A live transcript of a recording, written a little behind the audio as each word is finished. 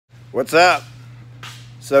What's up?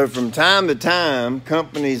 So from time to time,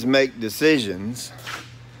 companies make decisions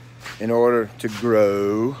in order to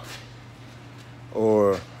grow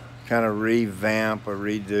or kind of revamp or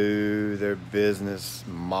redo their business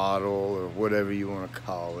model or whatever you want to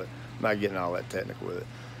call it. I'm not getting all that technical with it.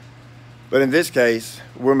 But in this case,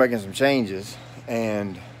 we're making some changes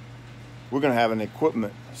and we're going to have an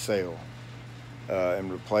equipment sale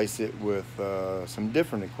and replace it with some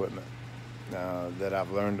different equipment that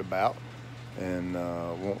I've learned about and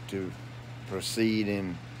want to proceed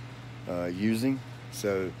in using.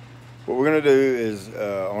 So what we're going to do is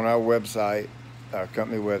on our website, our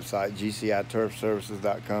company website,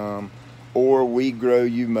 gciturfservices.com or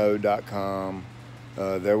wegrowyoumow.com,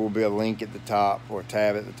 there will be a link at the top or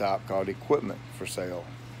tab at the top called equipment for sale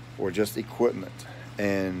or just equipment,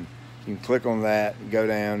 and you can click on that and go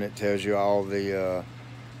down. It tells you all the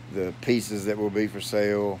pieces that will be for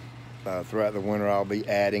sale. Throughout the winter I'll be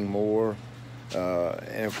adding more,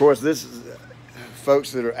 and of course this is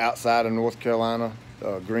folks that are outside of North Carolina,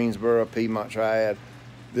 Greensboro, Piedmont Triad.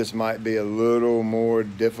 This might be a little more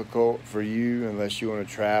difficult for you unless you want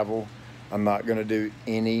to travel. I'm not going to do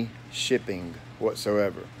any shipping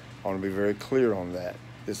whatsoever. I want to be very clear on that.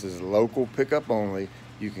 This is local pickup only.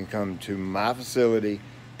 You can come to my facility,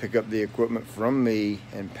 pick up the equipment from me,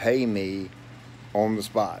 and pay me on the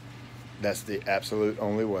spot. That's the absolute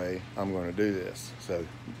only way I'm going to do this. So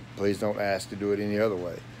please don't ask to do it any other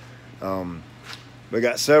way. We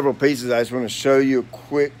got several pieces. I just want to show you a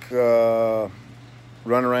quick run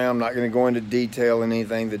around. I'm not going to go into detail in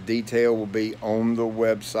anything. The detail will be on the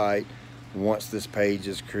website once this page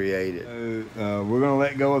is created. We're going to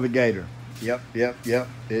let go of the gator. Yep.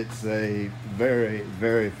 It's a very,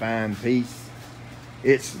 very fine piece.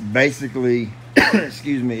 It's basically,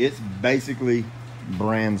 excuse me, it's basically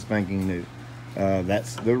brand spanking new.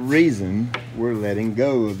 That's the reason we're letting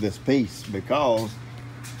go of this piece, because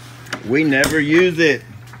we never use it.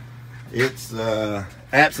 It's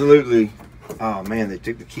absolutely, oh man, they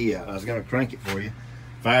took the key out. I was going to crank it for you.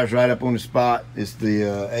 Fires right up on the spot. It's the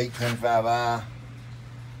 825i,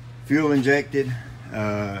 fuel injected.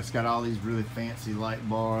 It's got all these really fancy light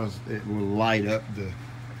bars that will light up the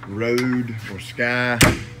road or sky.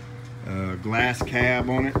 Glass cab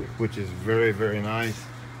on it, which is very, very nice.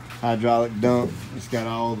 Hydraulic dump. It's got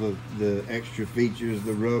all the extra features,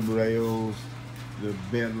 the rub rails, the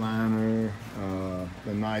bed liner,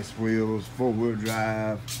 the nice wheels, 4-wheel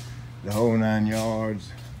drive, the whole 9 yards.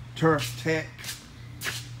 Turf Tech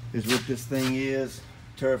is what this thing is.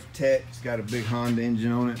 Turf Tech. It's got a big Honda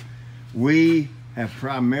engine on it. We have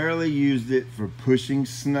primarily used it for pushing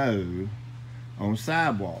snow on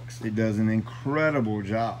sidewalks. It does an incredible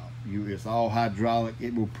job. It's all hydraulic.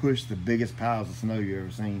 It will push the biggest piles of snow you've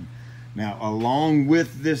ever seen. Now, along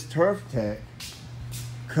with this Turf Tech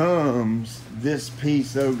comes this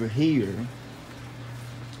piece over here,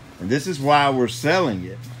 and this is why we're selling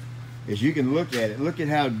it. As you can look at it, look at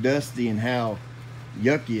how dusty and how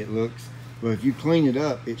yucky it looks. But if you clean it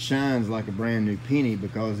up, it shines like a brand new penny,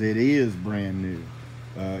 because it is brand new.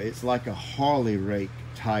 It's like a Harley rake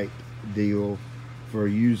type deal for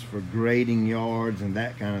use for grading yards and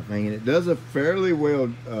that kind of thing, and it does a fairly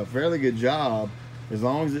good job as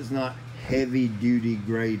long as it's not heavy duty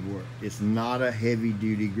grade work. It's not a heavy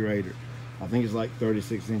duty grader. I think it's like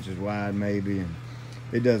 36 inches wide maybe, and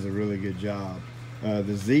it does a really good job.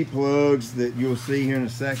 The Z plugs that you'll see here in a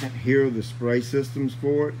second, here are the spray systems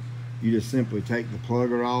for it. You just simply take the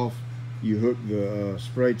plugger off, you hook the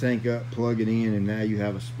spray tank up, plug it in, and now you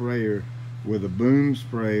have a sprayer with a boom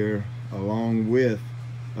sprayer along with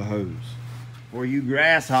a hose. For you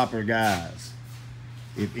grasshopper guys,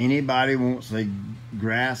 if anybody wants a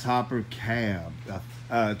grasshopper cab,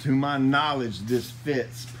 to my knowledge this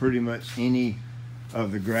fits pretty much any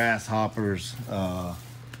of the grasshoppers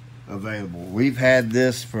available. We've had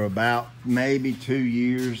this for about maybe 2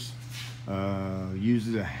 years,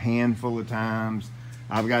 used it a handful of times.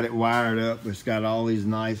 I've got it wired up. It's got all these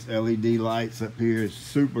nice LED lights up here. It's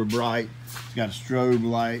super bright. It's got a strobe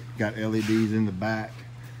light, got LEDs in the back.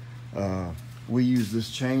 We use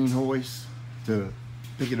this chain hoist to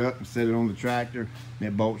pick it up and set it on the tractor, and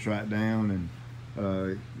it bolts right down.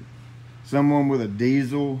 And someone with a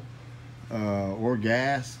diesel or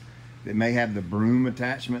gas that may have the broom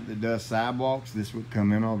attachment that does sidewalks, this would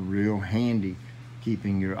come in on real handy,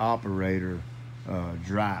 keeping your operator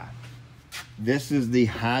dry. This is the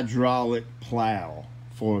hydraulic plow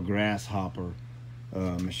for a grasshopper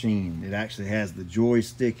machine. It actually has the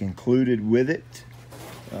joystick included with it.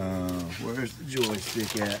 Where's the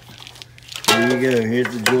joystick at? Here you go. Here's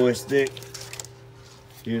the joystick.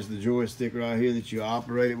 Here's the joystick right here that you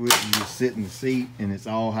operate it with. You just sit in the seat, and it's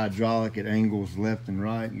all hydraulic. It angles left and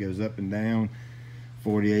right. It goes up and down,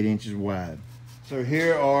 48 inches wide. So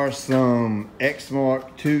here are some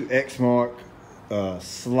two Exmark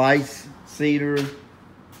slice seeder,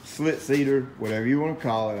 slit seeder, whatever you want to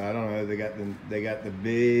call it. I don't know. They got the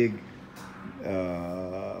big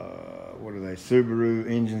what are they? Subaru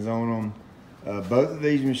engines on them. Both of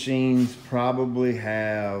these machines probably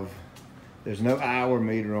have. There's no hour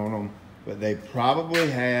meter on them, but they probably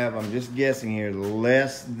have. I'm just guessing here,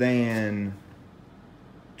 less than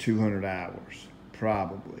 200 hours,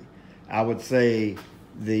 probably. I would say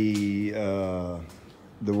the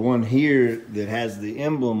one here that has the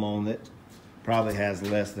emblem on it probably has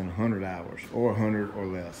less than 100 hours, or 100 or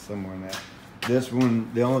less, somewhere in that. This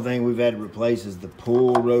one, the only thing we've had to replace is the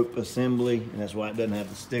pull rope assembly, and that's why it doesn't have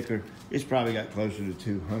the sticker. It's probably got closer to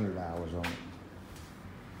 200 hours on it.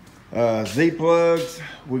 Z-plugs,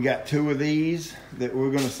 we got 2 of these that we're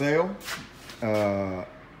gonna sell. An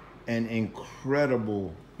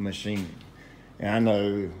incredible machine. And I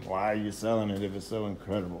know, why are you selling it if it's so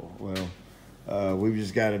incredible? Well, we've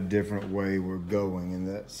just got a different way we're going, and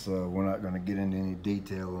that's, we're not gonna get into any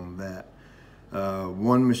detail on that.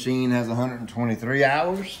 One machine has 123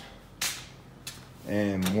 hours,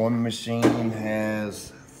 and one machine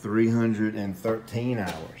has 313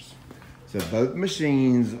 hours. So both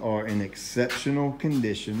machines are in exceptional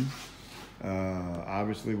condition.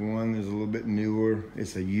 Obviously one is a little bit newer.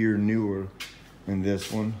 It's a year newer than this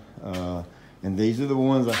one. And these are the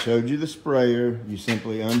ones I showed you the sprayer. You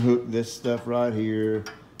simply unhook this stuff right here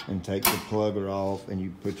and take the plugger off, and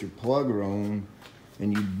you put your plugger on,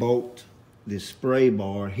 and you bolt the spray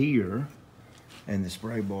bar here, and the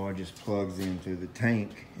spray bar just plugs into the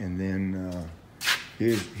tank, and then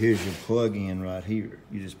here's your plug-in right here.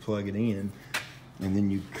 You just plug it in, and then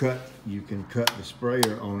you can cut the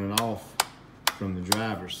sprayer on and off from the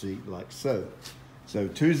driver's seat like so. So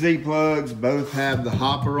 2 Z-plugs, both have the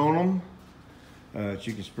hopper on them. So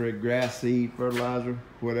you can spread grass seed, fertilizer,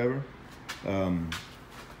 whatever.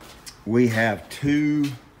 We have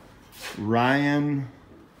 2 Ryan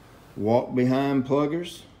walk-behind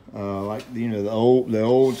pluggers, like the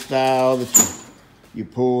old style that you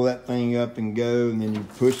pull that thing up and go, and then you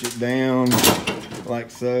push it down like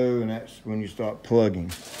so, and that's when you start plugging.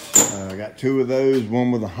 I got 2 of those, one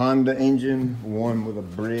with a Honda engine, one with a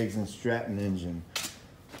Briggs & Stratton engine.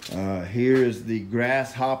 Here is the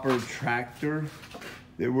Grasshopper tractor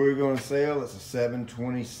that we're going to sell. It's a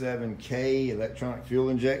 727K electronic fuel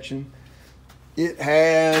injection. It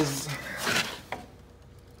has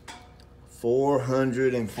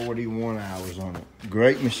 441 hours on it.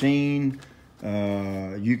 Great machine.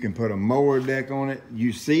 You can put a mower deck on it.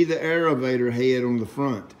 You see the aerator head on the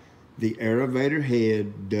front. The aerator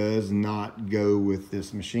head does not go with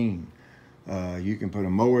this machine. You can put a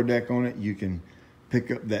mower deck on it. You can pick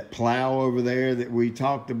up that plow over there that we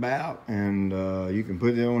talked about, and you can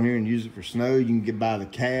put it on here and use it for snow. You can buy the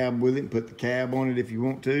cab with it and put the cab on it if you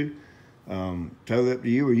want to. Totally up to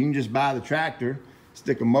you. Or you can just buy the tractor,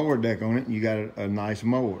 stick a mower deck on it, and you got a nice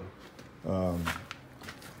mower.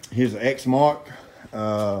 Here's an Exmark.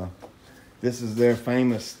 This is their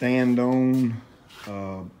famous stand-on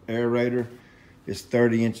aerator. It's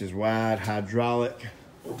 30 inches wide, hydraulic.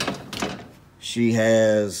 She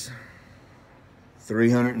has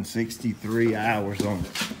 363 hours on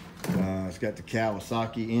it. It's got the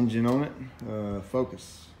Kawasaki engine on it.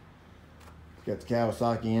 Focus. Got the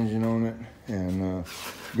Kawasaki engine on it, and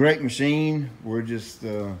great machine. We're just,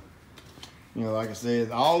 like I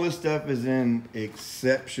said, all this stuff is in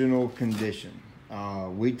exceptional condition.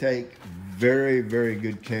 We take very, very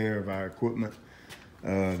good care of our equipment.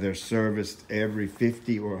 They're serviced every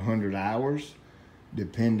 50 or 100 hours,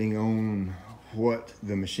 depending on what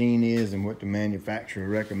the machine is and what the manufacturer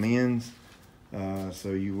recommends.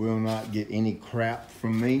 So you will not get any crap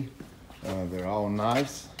from me. They're all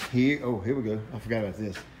nice. Here we go. I forgot about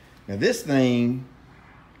this. Now this thing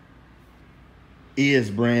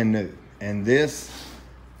is brand new. And this,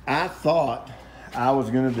 I thought I was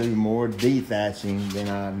gonna do more dethatching than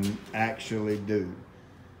I actually do.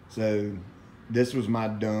 So this was my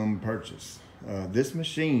dumb purchase. This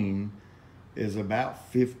machine is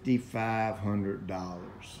about $5,500.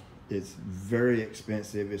 It's very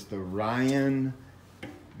expensive. It's the Ryan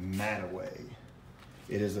Mataway.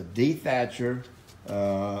 It is a dethatcher.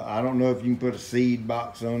 I don't know if you can put a seed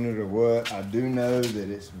box on it or what. I do know that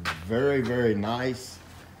it's very, very nice.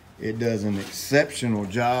 It does an exceptional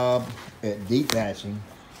job at dethatching.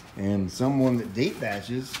 And someone that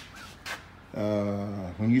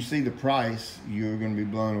when you see the price, you're gonna be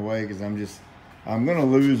blown away, because I'm just I'm gonna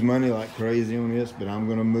lose money like crazy on this, but I'm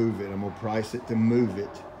gonna move it. I'm gonna price it to move it.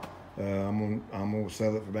 I'm gonna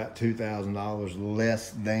sell it for about $2,000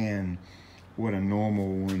 less than what a normal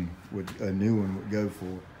one a new one would go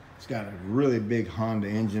for. It's got a really big Honda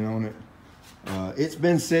engine on it. It's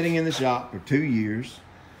been sitting in the shop for 2 years,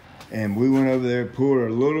 and we went over there, poured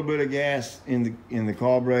a little bit of gas in the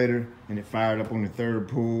carburetor, and it fired up on the third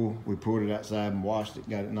pull. We poured it outside and washed it,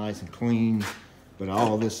 got it nice and clean. But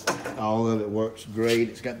all of it works great.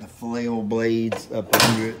 It's got the flail blades up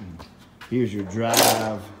under it, and here's your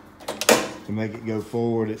drive to make it go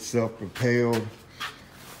forward. It's self-propelled.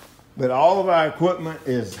 But all of our equipment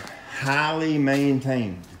is highly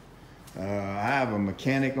maintained. I have a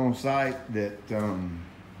mechanic on site that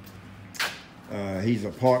he's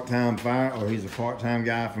a part-time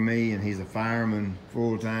guy for me, and he's a fireman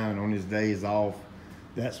full-time, and on his days off,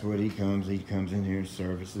 that's what he comes in here and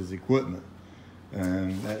services equipment.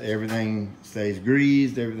 Everything stays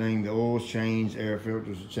greased, the oil's changed, air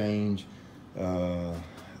filters are changed.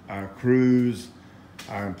 Our crews,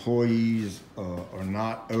 our employees are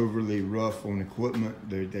not overly rough on equipment.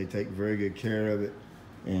 They take very good care of it,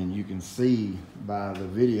 and you can see by the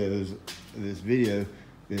videos, this video,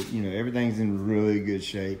 that everything's in really good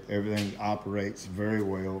shape. Everything operates very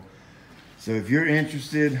well. So if you're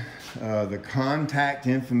interested, the contact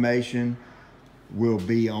information will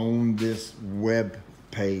be on this web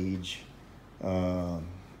page.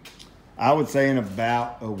 I would say in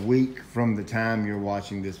about a week from the time you're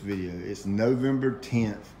watching this video. It's November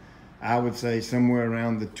 10th. I would say somewhere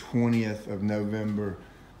around the 20th of November,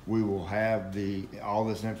 we will have all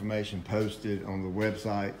this information posted on the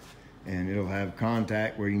website, and it'll have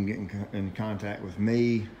contact where you can get in contact with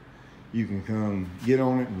me. You can come get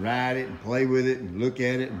on it and ride it and play with it and look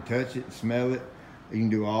at it and touch it and smell it. You can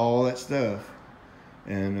do all that stuff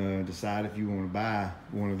and decide if you want to buy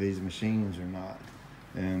one of these machines or not.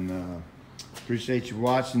 And appreciate you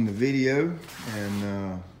watching the video,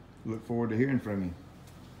 and look forward to hearing from you.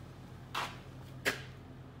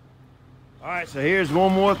 All right, so here's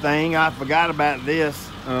one more thing. I forgot about this.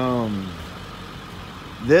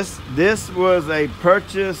 This was a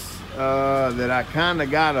purchase that I kind of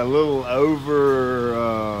got a little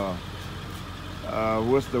over,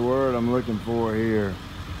 what's the word I'm looking for here?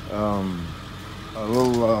 A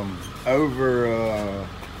little over,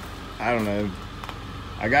 I don't know.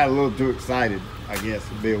 I got a little too excited, I guess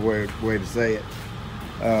would be a way to say it.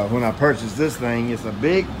 When I purchased this thing, it's a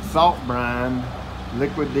big salt brine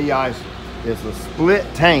liquid de-icer. It's a split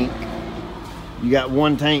tank. You got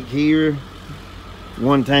one tank here,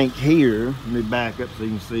 one tank here. Let me back up so you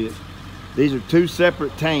can see it. These are two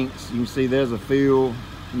separate tanks. You can see there's a fill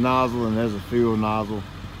nozzle and there's a fill nozzle.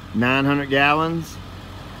 900 gallons.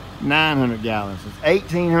 900 gallons. It's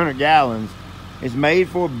 1,800 gallons. It's made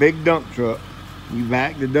for a big dump truck. You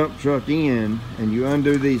back the dump truck in and you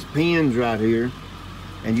undo these pins right here,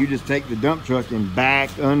 and you just take the dump truck and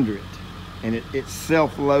back under it. And it's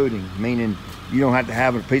self-loading, meaning you don't have to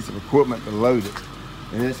have a piece of equipment to load it.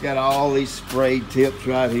 And it's got all these spray tips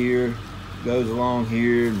right here, goes along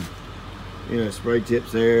here, and spray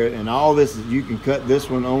tips there, and all this is, you can cut this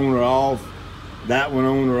one on or off, that one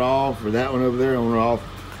on or off, or that one over there on or off.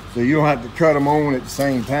 So you don't have to cut them on at the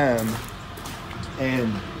same time.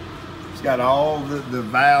 And it's got all the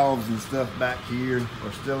valves and stuff back here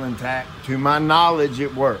are still intact. To my knowledge,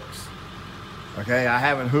 it works. Okay, I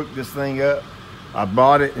haven't hooked this thing up. I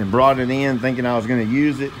bought it and brought it in thinking I was going to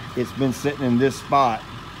use it. It's been sitting in this spot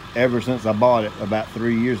ever since I bought it about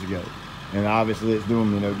 3 years ago. And obviously it's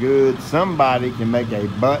doing me no good. Somebody can make a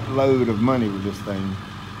buttload of money with this thing.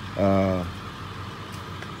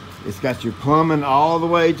 It's got your plumbing all the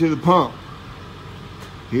way to the pump.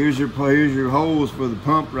 Here's your holes for the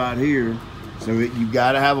pump right here. So you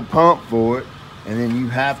got to have a pump for it. And then you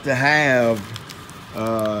have to have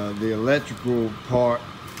the electrical part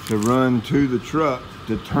to run to the truck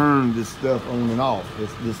to turn this stuff on and off.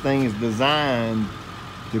 This thing is designed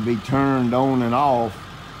to be turned on and off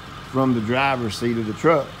from the driver's seat of the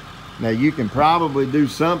truck. Now you can probably do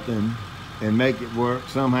something and make it work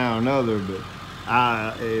somehow or another, but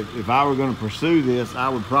if I were going to pursue this, I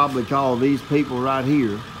would probably call these people right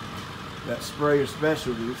here, that Sprayer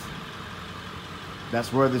Specialties.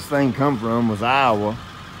 That's where this thing come from, was Iowa.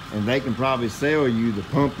 And they can probably sell you the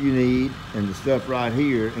pump you need and the stuff right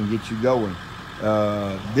here and get you going.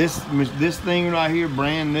 This thing right here,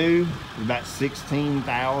 brand new, is about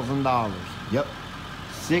 $16,000. Yep,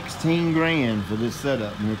 16 grand for this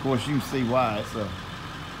setup. And of course you can see why.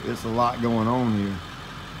 It's a lot going on here.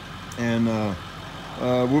 And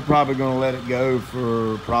we're probably gonna let it go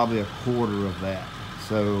for probably a quarter of that.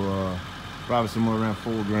 So probably somewhere around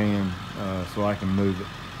 $4 grand, so I can move it.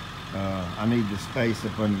 I need the space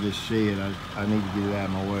up under this shed. I need to get it out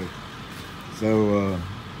of my way. So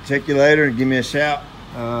check you later and give me a shout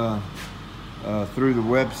through the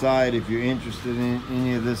website if you're interested in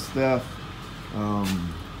any of this stuff.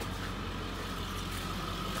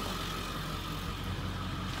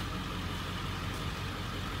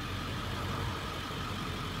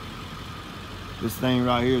 This thing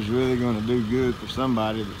right here is really going to do good for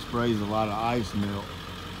somebody that sprays a lot of ice melt,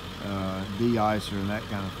 de-icer and that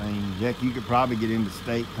kind of thing. Heck, you could probably get into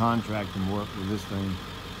state contracting work with this thing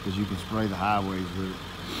because you can spray the highways with it.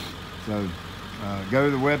 So go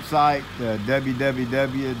to the website,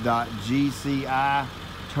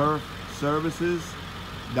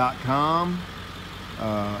 www.gciturfservices.com.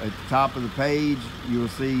 At the top of the page, you'll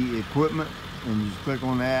see equipment, and you just click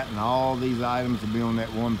on that, and all these items will be on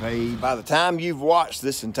that one page. By the time you've watched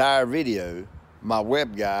this entire video, my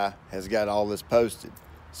web guy has got all this posted.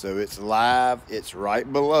 So it's live, it's right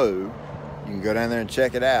below. You can go down there and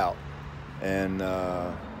check it out. And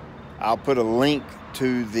I'll put a link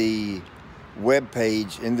to the web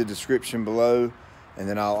page in the description below, and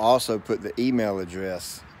then I'll also put the email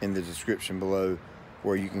address in the description below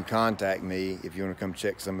where you can contact me if you want to come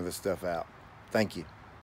check some of this stuff out. Thank you.